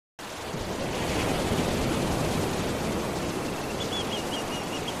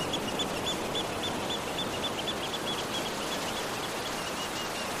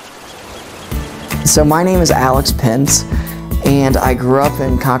So my name is Alex Pince, and I grew up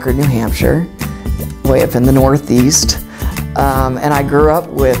in Concord, New Hampshire, way up in the Northeast. And I grew up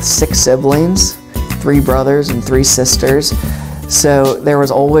with 6 siblings, 3 brothers and 3 sisters. So there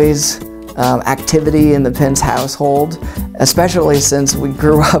was always activity in the Pince household, especially since we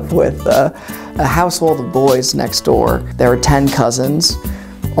grew up with a household of boys next door. There were 10 cousins,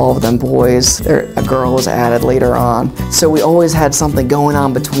 all of them boys. A girl was added later on. So we always had something going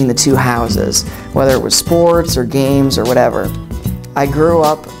on between the 2 houses, whether it was sports or games or whatever. I grew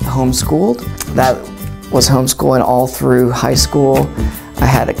up homeschooled. That was homeschooling all through high school. I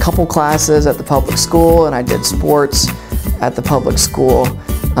had a couple classes at the public school and I did sports at the public school.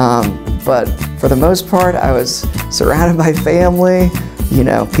 But for the most part, I was surrounded by family. You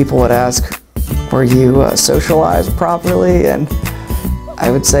know, people would ask, were you socialized properly? And I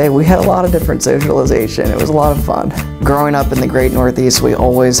would say we had a lot of different socialization. It was a lot of fun. Growing up in the Great Northeast, we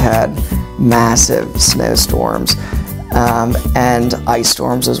always had massive snowstorms and ice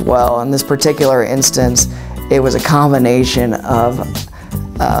storms as well. In this particular instance, it was a combination of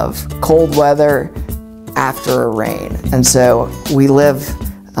cold weather after a rain. And so we live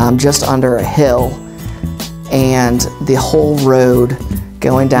just under a hill, and the whole road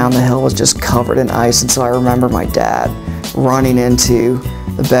going down the hill was just covered in ice. And so I remember my dad running into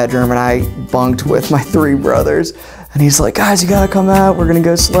the bedroom, and I bunked with my 3 brothers, and he's like, guys, you gotta come out, we're gonna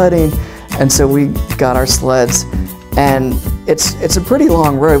go sledding. And so we got our sleds, and it's a pretty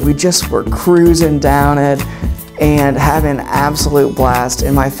long road. We just were cruising down it and having an absolute blast.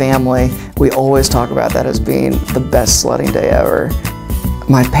 In my family, we always talk about that as being the best sledding day ever.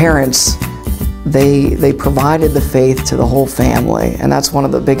 My parents, they provided the faith to the whole family, and that's one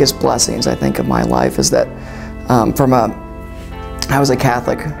of the biggest blessings, I think, of my life, is that I was a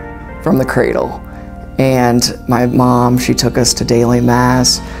Catholic from the cradle, and my mom, she took us to daily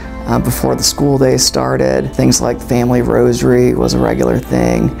mass before the school day started. Things like family rosary was a regular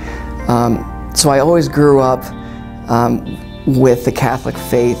thing. So I always grew up with the Catholic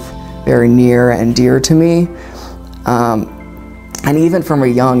faith very near and dear to me. And even from a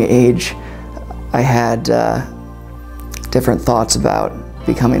young age, I had different thoughts about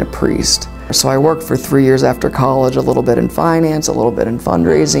becoming a priest. So I worked for 3 years after college, a little bit in finance, a little bit in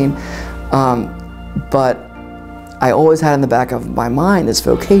fundraising, but I always had in the back of my mind this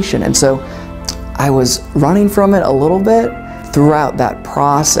vocation. And so I was running from it a little bit throughout that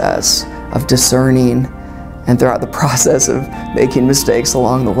process of discerning, and throughout the process of making mistakes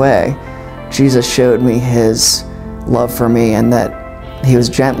along the way. Jesus showed me his love for me, and that he was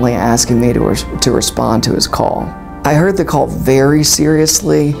gently asking me to respond to his call. I heard the call very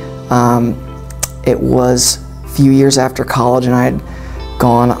seriously. It was a few years after college, and I had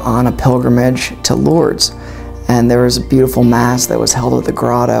gone on a pilgrimage to Lourdes, and there was a beautiful mass that was held at the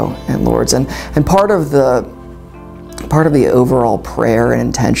grotto in Lourdes, and part of the overall prayer and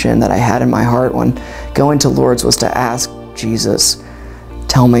intention that I had in my heart when going to Lourdes was to ask Jesus,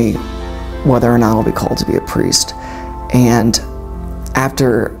 tell me whether or not I'll be called to be a priest. And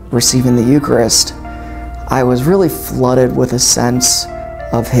after receiving the Eucharist, I was really flooded with a sense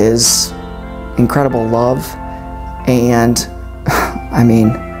of his incredible love. And I mean,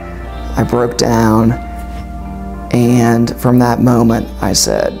 I broke down, and from that moment I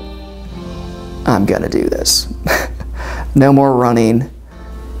said, I'm gonna do this. No more running.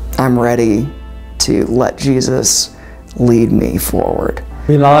 I'm ready to let Jesus lead me forward.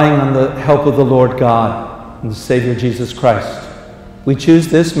 Relying on the help of the Lord God and the Savior Jesus Christ, we choose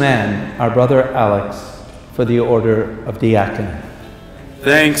this man, our brother Alex, for the order of diaconate.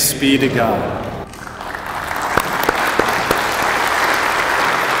 Thanks be to God.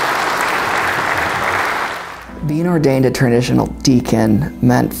 Being ordained a traditional deacon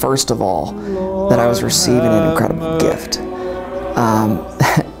meant, first of all, that I was receiving an incredible gift.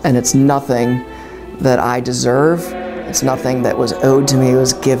 And it's nothing that I deserve. It's nothing that was owed to me. It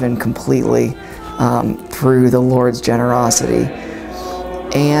was given completely through the Lord's generosity.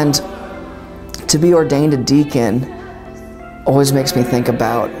 And to be ordained a deacon always makes me think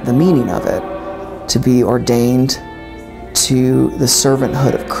about the meaning of it. To be ordained to the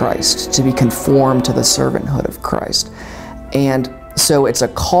servanthood of Christ, to be conformed to the servanthood of Christ. And so it's a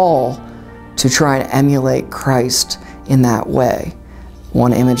call to try and emulate Christ in that way.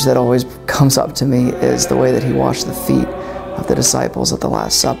 One image that always comes up to me is the way that he washed the feet of the disciples at the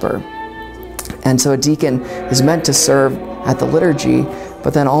Last Supper. And so a deacon is meant to serve at the liturgy,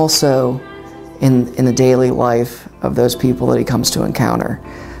 but then also in the daily life of those people that he comes to encounter.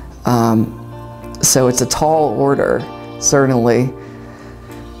 So it's a tall order, certainly,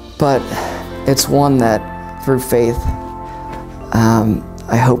 but it's one that through faith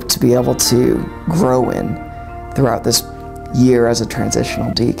I hope to be able to grow in throughout this year as a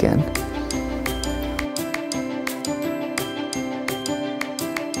transitional deacon.